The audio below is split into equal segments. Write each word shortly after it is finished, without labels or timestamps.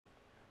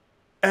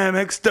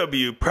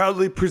mXw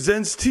proudly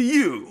presents to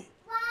you.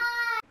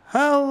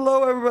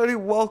 Hello everybody,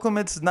 welcome.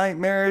 It's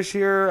Nightmarish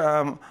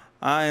here.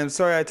 I am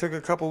sorry I took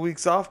a couple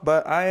weeks off,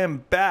 but I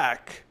am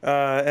back.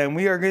 And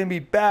we are going to be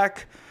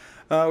back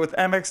with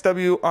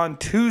mXw on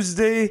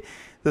Tuesday,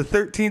 the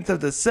 13th of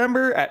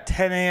December at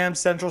 10 a.m.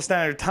 Central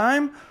Standard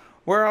Time,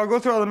 where I'll go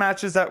through all the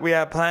matches that we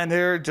have planned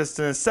here just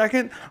in a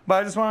second.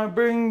 But I just want to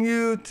bring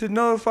you to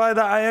notify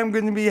that I am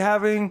going to be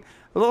having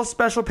a little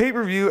special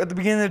pay-per-view at the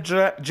beginning of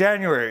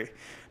January.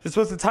 Just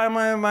with the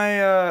timeline of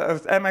my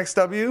of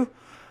mXw.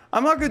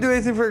 I'm not going to do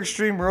anything for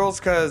Extreme Rules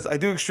because I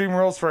do Extreme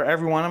Rules for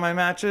every one of my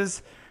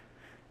matches.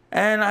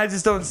 And I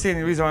just don't see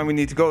any reason why we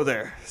need to go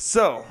there.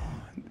 So,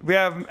 we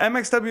have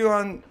mXw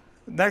on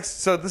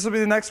next, so this will be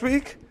the next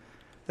week.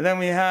 And then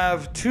we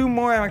have 2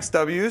 more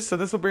mXws, so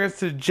this will bring us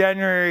to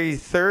January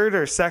 3rd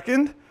or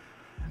 2nd.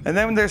 And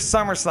then there's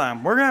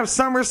SummerSlam. We're going to have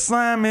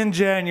SummerSlam in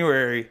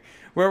January,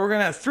 where we're going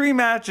to have 3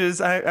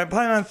 matches. I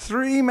plan on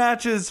 3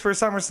 matches for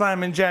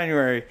SummerSlam in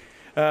January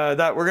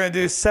that we're going to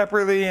do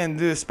separately and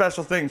do a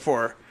special thing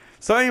for.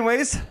 So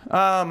anyways,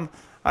 I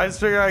just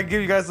figured I'd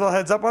give you guys a little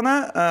heads up on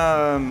that.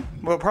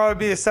 Will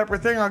probably be a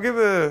separate thing. I'll give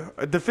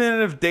a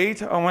definitive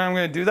date on when I'm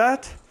going to do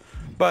that.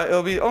 But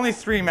it'll be only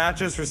 3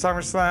 matches for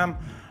SummerSlam.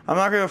 I'm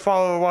not going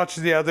to watch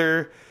the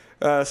other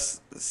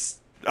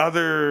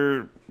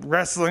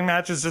wrestling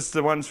matches, just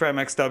the ones for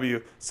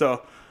mXw.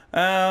 So,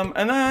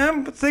 and I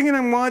am thinking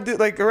I'm going to do,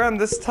 like, around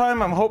this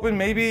time, I'm hoping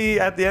maybe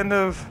at the end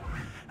of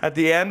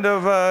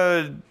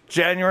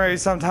January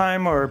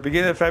sometime or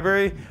beginning of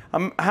February,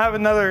 have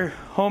another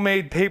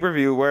homemade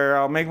pay-per-view where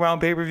I'll make my own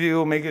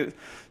pay-per-view, make it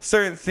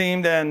certain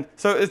themed, and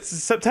so it's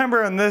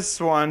September on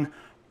this one,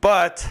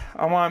 but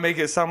I want to make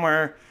it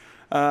somewhere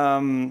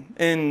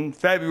in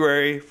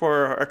February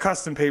for a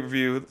custom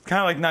pay-per-view,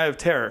 kind of like Night of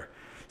Terror.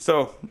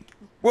 So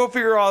we'll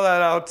figure all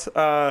that out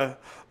a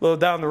little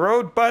down the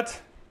road,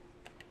 but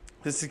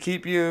just to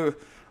keep you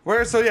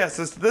aware. So yes,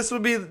 this will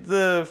be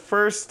the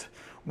first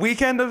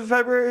weekend of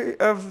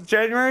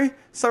January.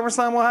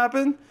 SummerSlam will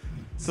happen.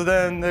 So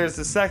then there's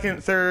the 2nd,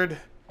 3rd,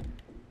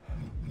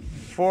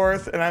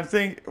 4th, and I'm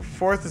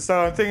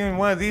thinking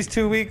one of these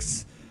 2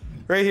 weeks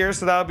right here.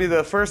 So that'll be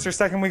the 1st or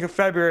 2nd week of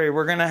February.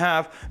 We're gonna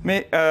have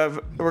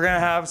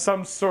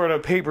some sort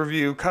of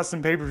pay-per-view,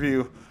 custom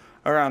pay-per-view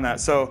around that.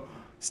 So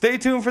stay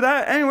tuned for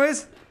that.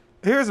 Anyways,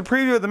 here's a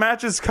preview of the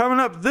matches coming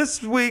up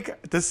this week,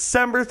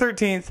 December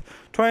 13th,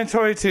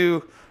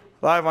 2022,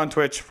 live on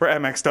Twitch for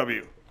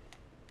mXw.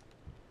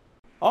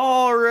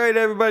 Alright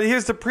everybody,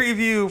 here's the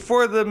preview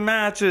for the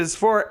matches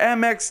for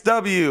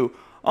mXw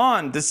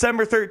on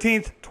December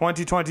 13th,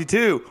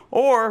 2022,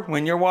 or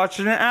when you're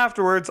watching it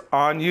afterwards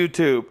on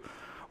YouTube.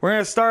 We're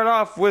going to start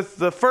off with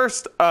the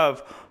first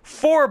of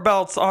 4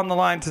 belts on the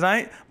line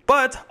tonight,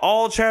 but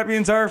all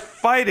champions are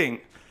fighting.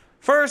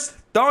 First,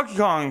 Donkey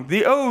Kong,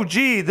 the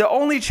OG, the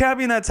only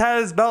champion that's had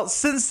his belt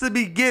since the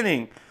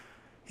beginning.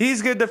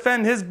 He's going to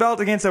defend his belt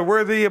against a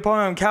worthy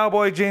opponent,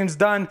 Cowboy James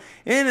Dunn,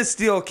 in a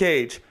steel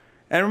cage.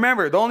 And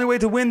remember, the only way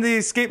to win the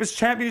Escapist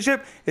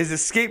Championship is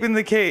escaping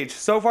the cage.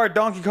 So far,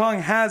 Donkey Kong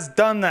has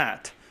done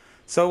that.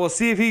 So we'll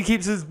see if he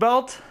keeps his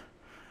belt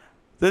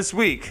this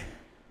week.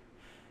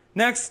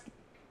 Next,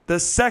 the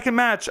second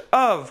match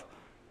of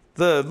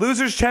the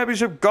Losers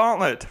Championship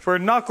Gauntlet for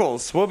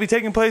Knuckles will be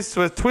taking place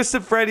with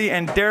Twisted Freddy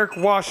and Derek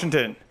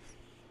Washington.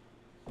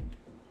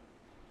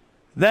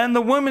 Then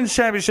the Women's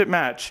Championship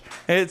match.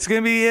 It's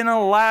going to be in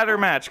a ladder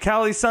match.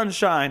 Callie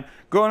Sunshine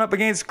going up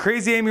against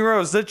Crazy Amy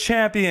Rose, the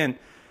champion.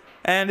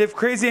 And if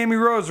Crazy Amy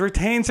Rose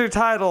retains her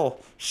title,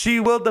 she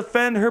will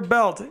defend her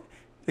belt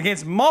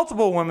against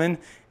multiple women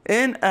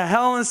in a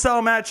Hell in a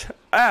Cell match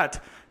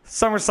at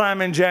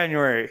SummerSlam in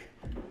January.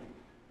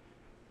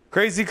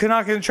 Crazy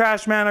Canuck and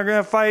Trash Man are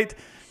going to fight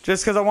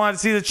just because I wanted to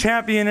see the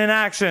champion in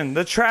action.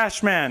 The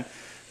Trash Man.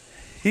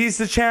 He's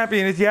the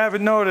champion. If you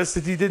haven't noticed,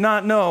 if you did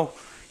not know,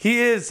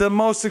 he is the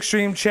most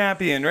extreme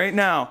champion right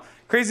now.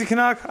 Crazy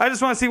Canuck, I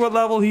just want to see what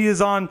level he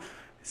is on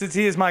since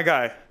he is my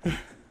guy.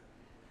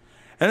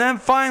 And then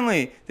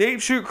finally, the Ape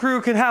Shoot crew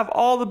can have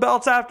all the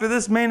belts after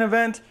this main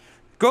event.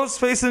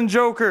 Ghostface and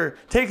Joker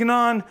taking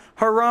on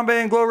Harambe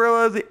and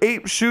Glorilla, the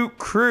Ape Shoot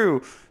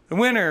crew. The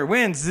winner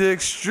wins the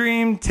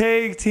Extreme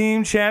Tag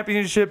Team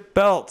Championship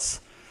belts.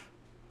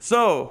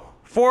 So,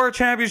 4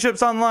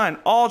 championships on the line.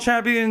 All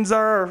champions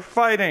are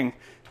fighting.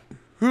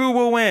 Who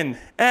will win?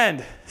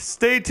 And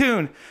stay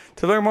tuned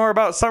to learn more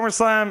about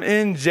SummerSlam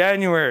in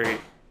January.